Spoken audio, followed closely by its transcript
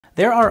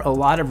There are a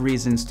lot of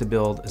reasons to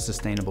build a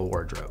sustainable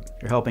wardrobe.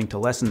 You're helping to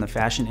lessen the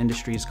fashion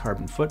industry's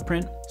carbon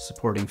footprint,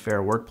 supporting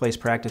fair workplace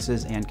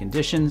practices and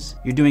conditions,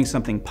 you're doing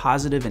something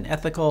positive and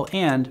ethical,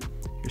 and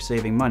you're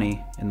saving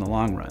money in the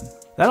long run.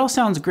 That all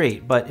sounds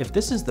great, but if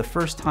this is the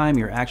first time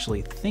you're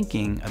actually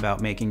thinking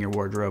about making your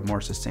wardrobe more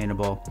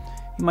sustainable,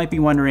 you might be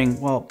wondering,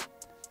 well,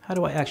 how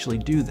do I actually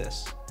do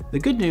this? The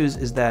good news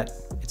is that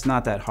it's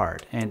not that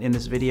hard, and in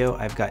this video,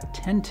 I've got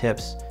 10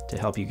 tips to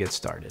help you get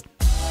started.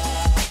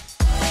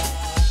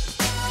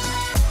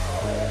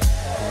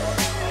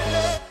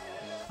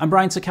 I'm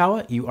Brian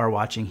Sakawa, you are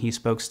watching He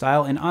Spoke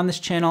Style, and on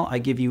this channel, I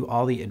give you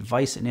all the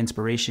advice and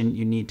inspiration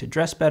you need to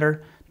dress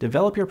better,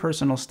 develop your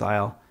personal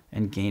style,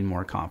 and gain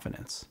more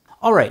confidence.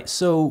 All right,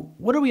 so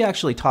what are we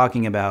actually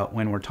talking about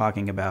when we're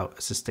talking about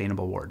a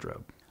sustainable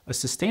wardrobe? A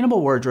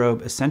sustainable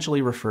wardrobe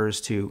essentially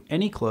refers to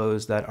any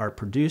clothes that are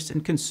produced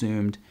and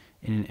consumed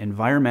in an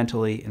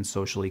environmentally and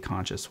socially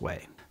conscious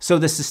way. So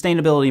the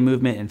sustainability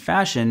movement in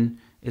fashion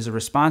is a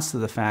response to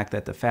the fact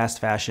that the fast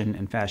fashion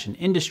and fashion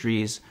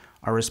industries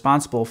are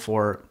responsible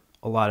for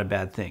a lot of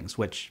bad things,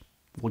 which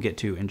we'll get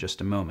to in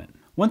just a moment.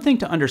 One thing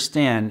to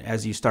understand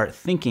as you start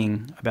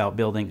thinking about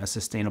building a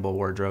sustainable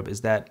wardrobe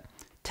is that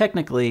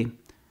technically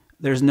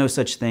there's no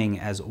such thing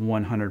as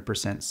 100%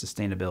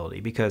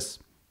 sustainability because,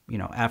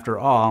 after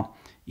all,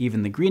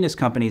 even the greenest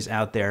companies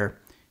out there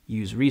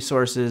use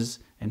resources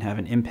and have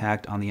an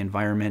impact on the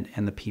environment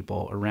and the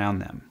people around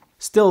them.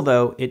 Still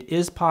though, it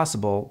is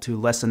possible to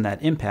lessen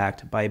that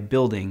impact by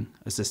building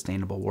a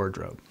sustainable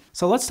wardrobe.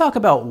 So let's talk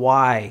about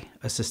why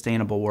a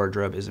sustainable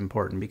wardrobe is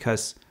important,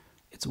 because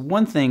it's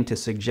one thing to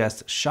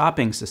suggest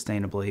shopping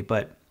sustainably,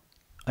 but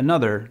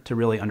another to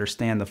really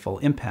understand the full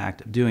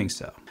impact of doing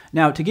so.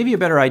 Now, to give you a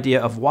better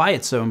idea of why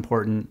it's so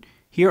important,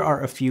 here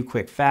are a few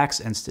quick facts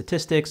and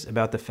statistics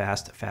about the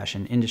fast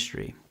fashion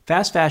industry.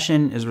 Fast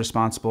fashion is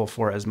responsible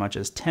for as much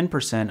as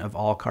 10% of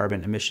all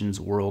carbon emissions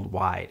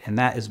worldwide, and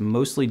that is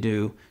mostly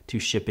due to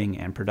shipping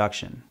and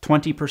production.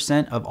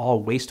 20% of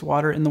all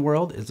wastewater in the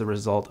world is the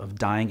result of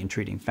dyeing and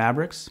treating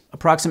fabrics.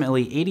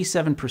 Approximately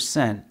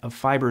 87% of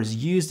fibers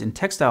used in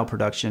textile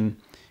production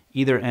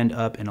either end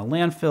up in a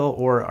landfill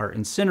or are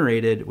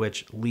incinerated,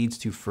 which leads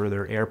to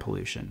further air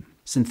pollution.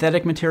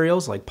 Synthetic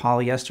materials like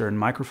polyester and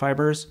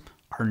microfibers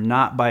are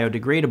not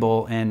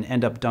biodegradable and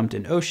end up dumped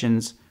in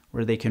oceans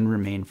where they can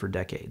remain for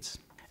decades.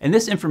 And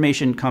this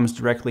information comes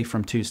directly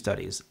from two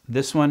studies,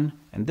 this one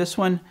and this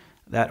one,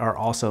 that are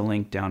also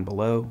linked down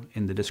below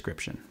in the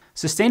description.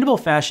 Sustainable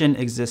fashion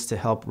exists to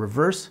help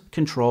reverse,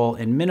 control,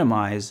 and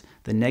minimize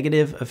the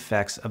negative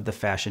effects of the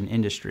fashion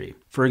industry.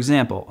 For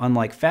example,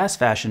 unlike fast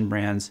fashion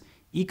brands,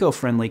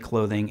 eco-friendly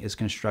clothing is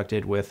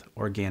constructed with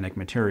organic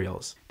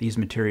materials. These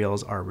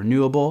materials are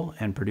renewable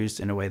and produced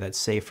in a way that's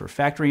safe for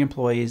factory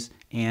employees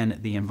and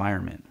the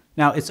environment.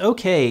 Now, it's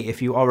okay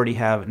if you already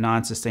have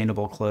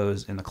non-sustainable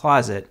clothes in the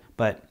closet,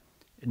 but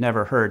it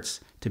never hurts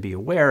to be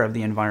aware of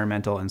the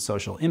environmental and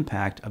social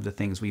impact of the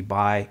things we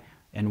buy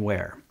and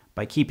wear.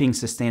 By keeping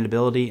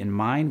sustainability in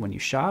mind when you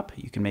shop,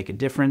 you can make a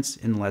difference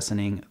in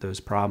lessening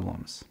those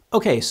problems.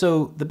 Okay,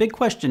 so the big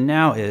question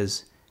now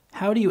is,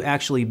 how do you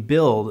actually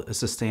build a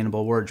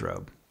sustainable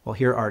wardrobe? Well,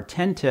 here are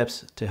 10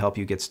 tips to help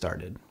you get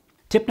started.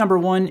 Tip number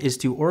 1 is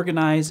to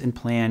organize and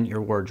plan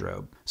your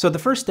wardrobe. So the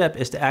first step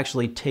is to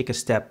actually take a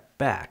step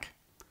back.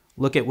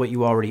 Look at what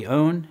you already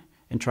own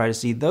and try to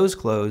see those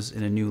clothes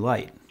in a new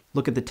light.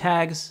 Look at the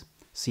tags,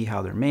 see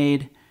how they're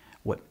made,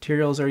 what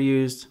materials are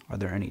used, are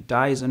there any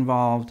dyes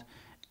involved?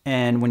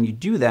 And when you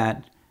do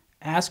that,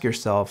 ask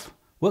yourself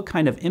what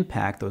kind of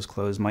impact those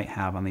clothes might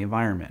have on the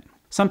environment.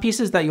 Some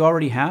pieces that you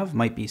already have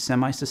might be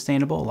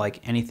semi-sustainable,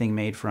 like anything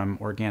made from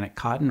organic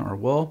cotton or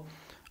wool.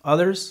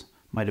 Others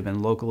might have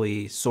been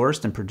locally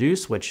sourced and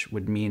produced, which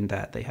would mean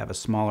that they have a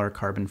smaller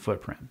carbon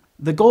footprint.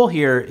 The goal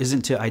here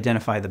isn't to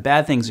identify the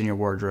bad things in your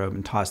wardrobe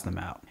and toss them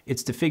out.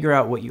 It's to figure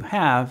out what you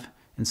have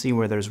and see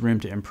where there's room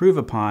to improve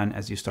upon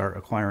as you start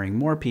acquiring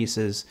more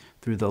pieces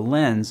through the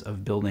lens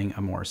of building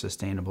a more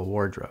sustainable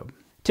wardrobe.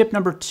 Tip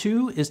number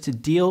 2 is to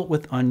deal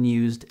with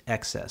unused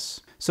excess.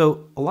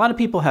 So a lot of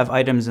people have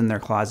items in their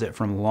closet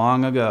from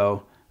long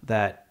ago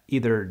that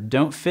either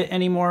don't fit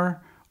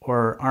anymore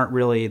or aren't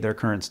really their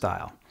current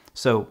style.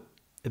 So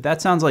if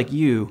that sounds like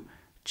you,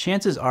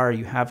 chances are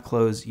you have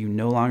clothes you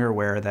no longer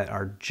wear that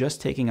are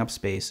just taking up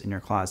space in your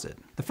closet.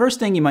 The first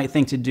thing you might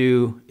think to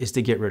do is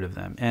to get rid of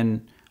them.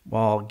 And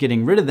while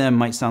getting rid of them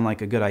might sound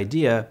like a good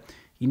idea,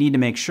 you need to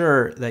make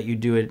sure that you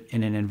do it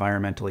in an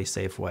environmentally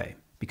safe way.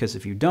 Because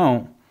if you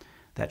don't,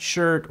 that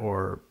shirt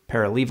or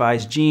pair of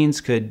Levi's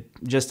jeans could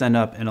just end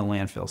up in a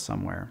landfill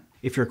somewhere.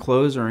 If your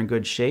clothes are in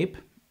good shape,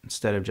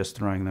 instead of just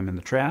throwing them in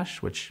the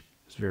trash, which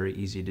is very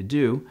easy to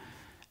do,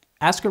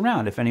 ask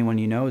around if anyone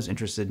you know is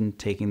interested in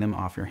taking them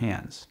off your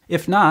hands.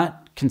 If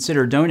not,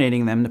 consider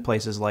donating them to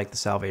places like the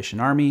Salvation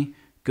Army,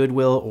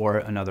 Goodwill, or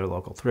another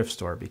local thrift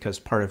store, because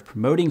part of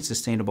promoting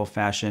sustainable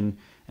fashion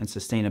and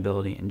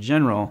sustainability in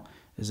general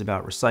is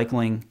about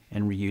recycling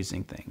and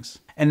reusing things.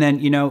 And then,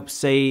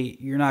 say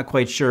you're not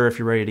quite sure if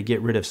you're ready to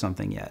get rid of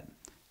something yet.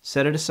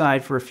 Set it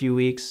aside for a few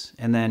weeks,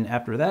 and then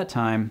after that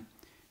time,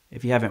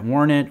 If you haven't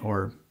worn it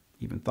or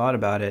even thought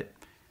about it,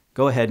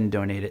 go ahead and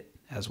donate it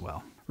as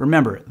well.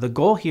 Remember, the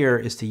goal here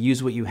is to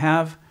use what you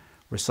have,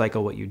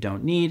 recycle what you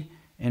don't need,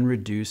 and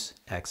reduce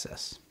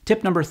excess.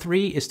 Tip number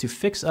 3 is to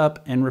fix up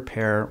and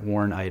repair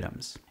worn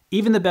items.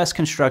 Even the best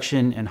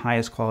construction and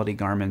highest quality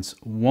garments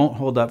won't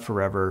hold up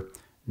forever,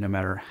 no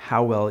matter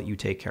how well you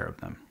take care of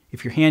them.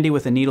 If you're handy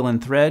with a needle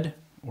and thread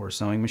or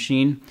sewing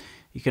machine,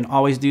 you can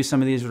always do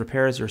some of these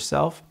repairs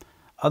yourself.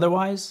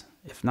 Otherwise,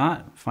 if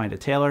not, find a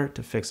tailor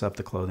to fix up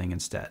the clothing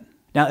instead.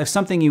 Now, if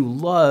something you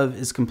love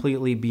is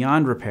completely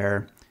beyond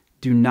repair,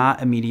 do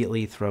not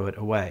immediately throw it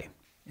away.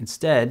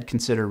 Instead,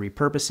 consider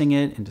repurposing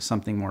it into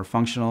something more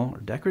functional or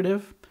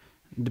decorative.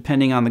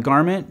 Depending on the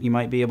garment, you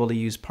might be able to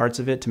use parts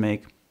of it to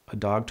make a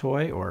dog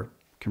toy or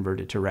convert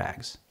it to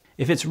rags.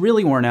 If it's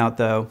really worn out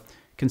though,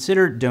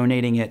 consider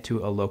donating it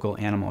to a local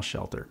animal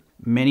shelter.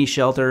 Many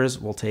shelters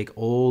will take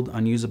old,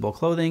 unusable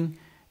clothing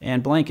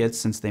and blankets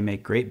since they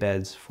make great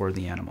beds for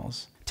the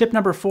animals. Tip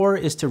number 4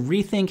 is to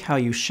rethink how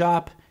you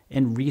shop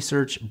and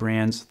research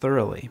brands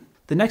thoroughly.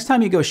 The next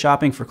time you go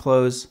shopping for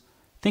clothes,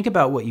 think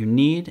about what you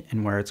need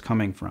and where it's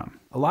coming from.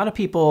 A lot of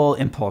people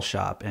impulse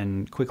shop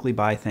and quickly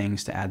buy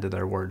things to add to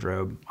their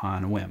wardrobe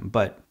on a whim,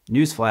 but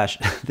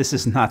newsflash, this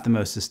is not the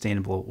most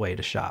sustainable way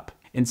to shop.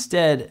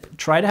 Instead,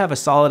 try to have a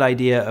solid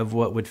idea of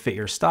what would fit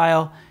your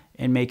style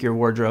and make your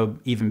wardrobe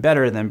even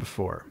better than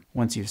before.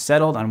 Once you've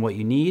settled on what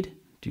you need,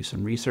 do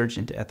some research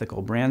into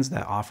ethical brands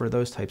that offer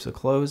those types of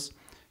clothes,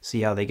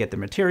 see how they get the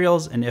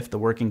materials, and if the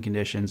working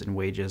conditions and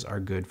wages are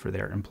good for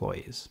their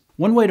employees.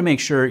 One way to make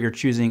sure you're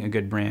choosing a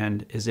good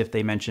brand is if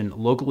they mention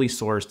locally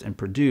sourced and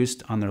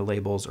produced on their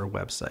labels or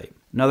website.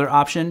 Another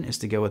option is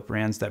to go with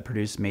brands that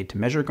produce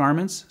made-to-measure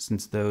garments,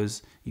 since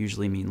those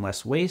usually mean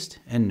less waste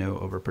and no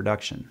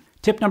overproduction.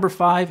 Tip number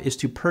 5 is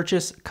to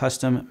purchase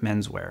custom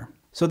menswear.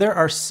 So there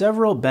are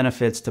several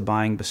benefits to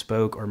buying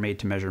bespoke or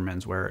made-to-measure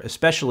menswear,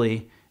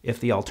 especially if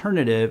the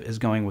alternative is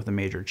going with a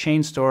major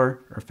chain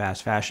store or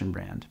fast fashion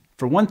brand.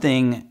 For one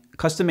thing,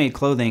 custom-made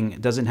clothing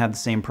doesn't have the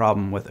same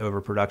problem with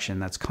overproduction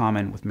that's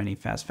common with many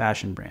fast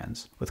fashion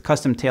brands. With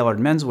custom-tailored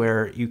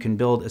menswear, you can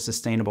build a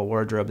sustainable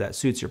wardrobe that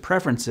suits your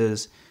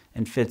preferences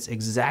and fits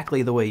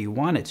exactly the way you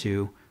want it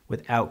to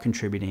without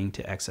contributing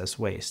to excess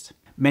waste.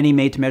 Many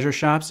made-to-measure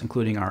shops,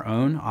 including our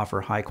own,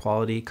 offer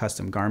high-quality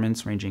custom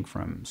garments ranging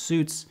from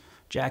suits,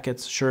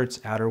 jackets, shirts,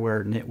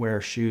 outerwear,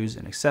 knitwear, shoes,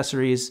 and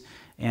accessories.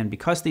 And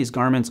because these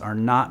garments are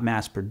not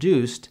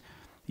mass-produced,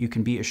 you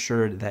can be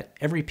assured that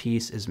every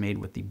piece is made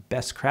with the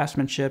best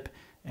craftsmanship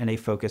and a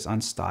focus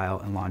on style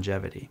and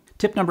longevity.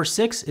 Tip number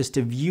 6 is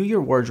to view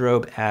your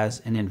wardrobe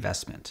as an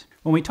investment.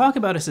 When we talk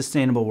about a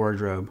sustainable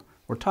wardrobe,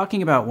 we're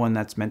talking about one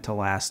that's meant to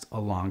last a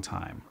long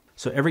time.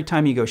 So every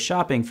time you go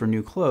shopping for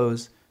new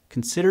clothes,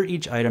 consider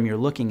each item you're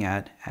looking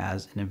at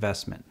as an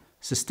investment.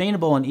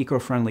 Sustainable and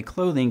eco-friendly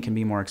clothing can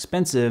be more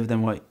expensive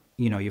than what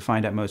you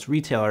find at most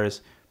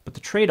retailers, but the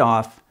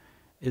trade-off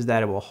is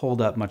that it will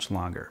hold up much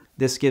longer.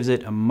 This gives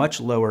it a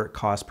much lower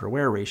cost per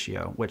wear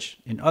ratio, which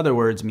in other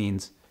words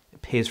means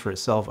it pays for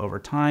itself over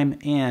time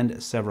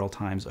and several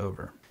times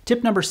over.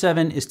 Tip number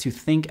 7 is to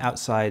think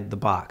outside the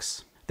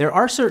box. There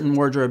are certain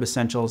wardrobe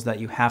essentials that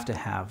you have to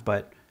have,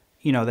 but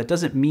that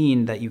doesn't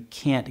mean that you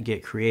can't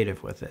get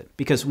creative with it.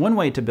 Because one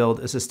way to build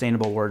a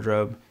sustainable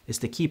wardrobe is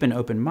to keep an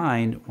open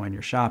mind when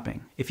you're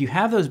shopping. If you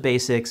have those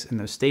basics and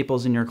those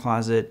staples in your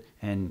closet,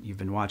 and you've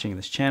been watching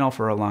this channel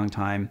for a long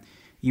time,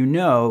 you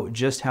know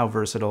just how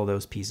versatile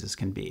those pieces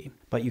can be.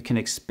 But you can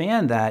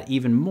expand that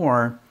even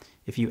more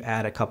if you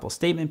add a couple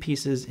statement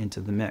pieces into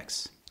the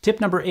mix.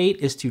 Tip number 8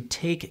 is to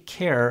take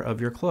care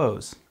of your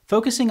clothes.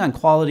 Focusing on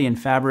quality in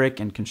fabric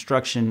and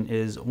construction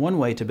is one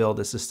way to build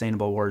a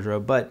sustainable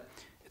wardrobe, but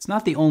it's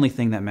not the only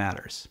thing that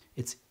matters.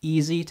 It's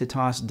easy to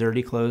toss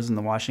dirty clothes in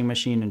the washing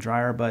machine and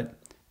dryer, but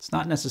it's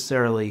not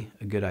necessarily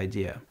a good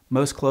idea.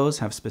 Most clothes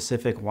have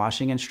specific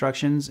washing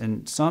instructions,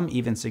 and some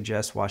even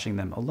suggest washing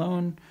them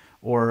alone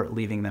or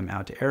leaving them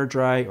out to air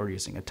dry or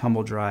using a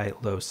tumble dry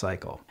low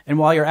cycle. And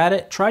while you're at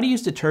it, try to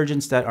use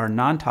detergents that are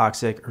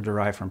non-toxic or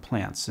derived from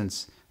plants,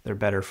 since they're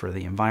better for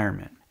the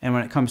environment. And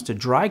when it comes to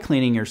dry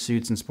cleaning your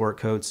suits and sport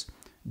coats,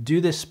 do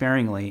this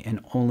sparingly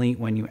and only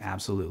when you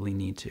absolutely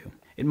need to.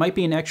 It might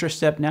be an extra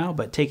step now,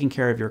 but taking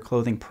care of your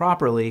clothing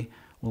properly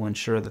will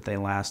ensure that they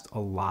last a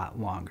lot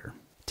longer.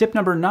 Tip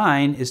number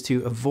 9 is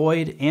to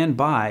avoid and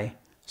buy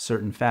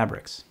certain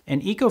fabrics.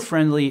 An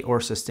eco-friendly or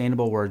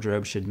sustainable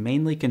wardrobe should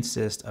mainly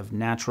consist of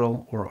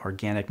natural or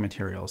organic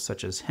materials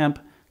such as hemp,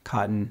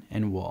 cotton,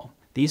 and wool.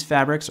 These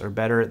fabrics are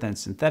better than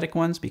synthetic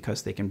ones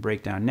because they can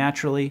break down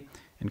naturally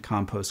and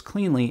compost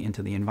cleanly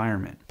into the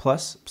environment.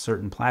 Plus,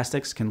 certain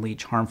plastics can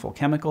leach harmful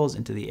chemicals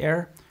into the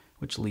air,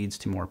 which leads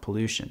to more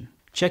pollution.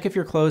 Check if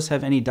your clothes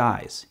have any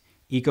dyes.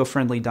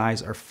 Eco-friendly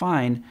dyes are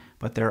fine,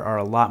 but there are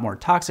a lot more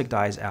toxic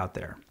dyes out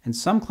there. And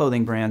some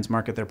clothing brands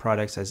market their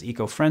products as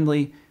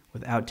eco-friendly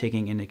without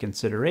taking into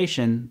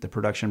consideration the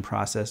production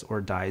process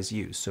or dyes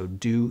used, so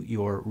do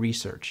your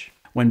research.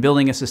 When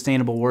building a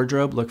sustainable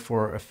wardrobe, look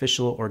for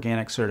official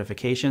organic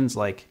certifications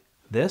like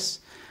this.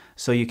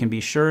 so you can be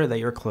sure that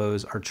your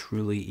clothes are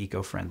truly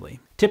eco-friendly.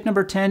 Tip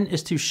number 10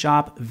 is to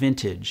shop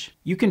vintage.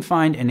 You can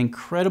find an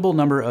incredible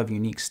number of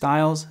unique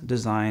styles,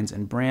 designs,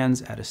 and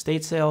brands at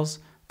estate sales,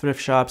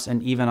 thrift shops,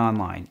 and even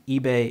online.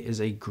 eBay is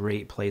a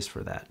great place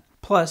for that.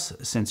 Plus,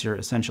 since you're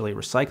essentially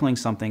recycling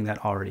something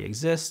that already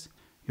exists,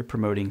 you're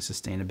promoting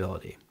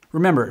sustainability.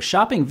 Remember,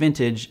 shopping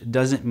vintage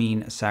doesn't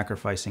mean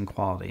sacrificing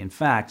quality. In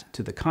fact,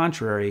 to the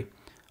contrary,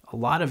 a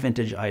lot of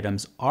vintage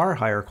items are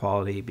higher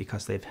quality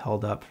because they've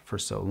held up for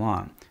so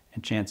long,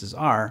 and chances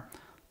are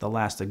they'll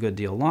last a good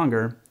deal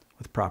longer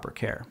with proper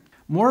care.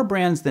 More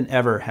brands than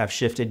ever have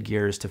shifted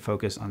gears to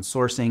focus on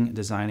sourcing,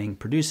 designing,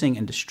 producing,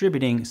 and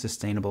distributing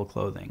sustainable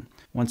clothing.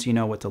 Once you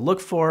know what to look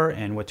for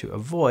and what to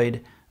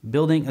avoid,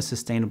 building a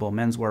sustainable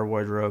menswear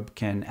wardrobe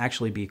can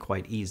actually be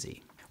quite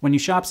easy. When you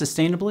shop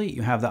sustainably,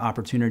 you have the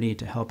opportunity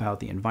to help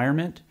out the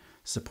environment,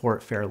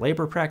 support fair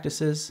labor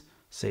practices,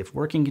 safe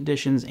working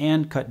conditions,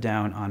 and cut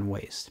down on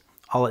waste.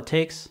 All it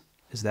takes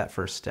is that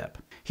first step.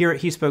 Here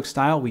at He Spoke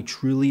Style, we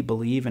truly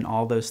believe in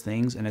all those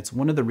things, and it's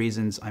one of the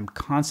reasons I'm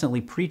constantly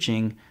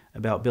preaching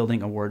about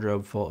building a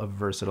wardrobe full of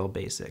versatile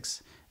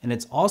basics. And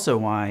it's also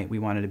why we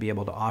wanted to be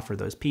able to offer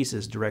those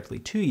pieces directly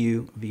to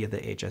you via the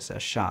HSS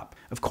shop.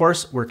 Of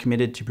course, we're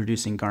committed to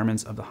producing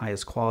garments of the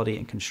highest quality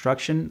and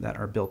construction that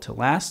are built to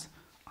last.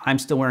 I'm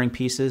still wearing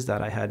pieces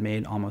that I had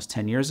made almost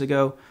 10 years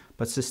ago,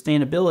 but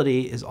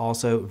sustainability is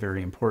also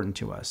very important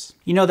to us.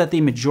 You know that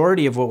the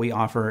majority of what we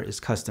offer is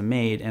custom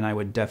made, and I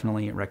would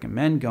definitely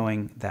recommend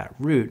going that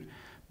route,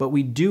 but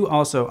we do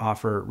also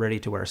offer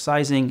ready-to-wear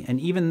sizing,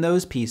 and even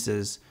those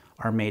pieces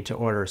are made to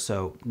order,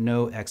 so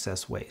no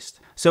excess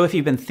waste. So if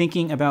you've been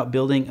thinking about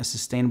building a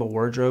sustainable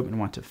wardrobe and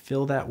want to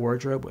fill that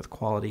wardrobe with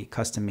quality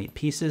custom-made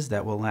pieces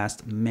that will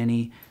last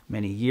many,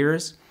 many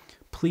years,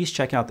 please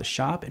check out the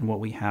shop and what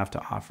we have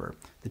to offer.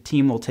 The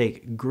team will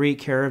take great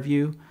care of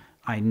you,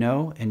 I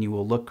know, and you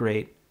will look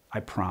great, I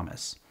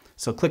promise.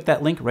 So click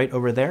that link right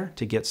over there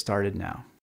to get started now.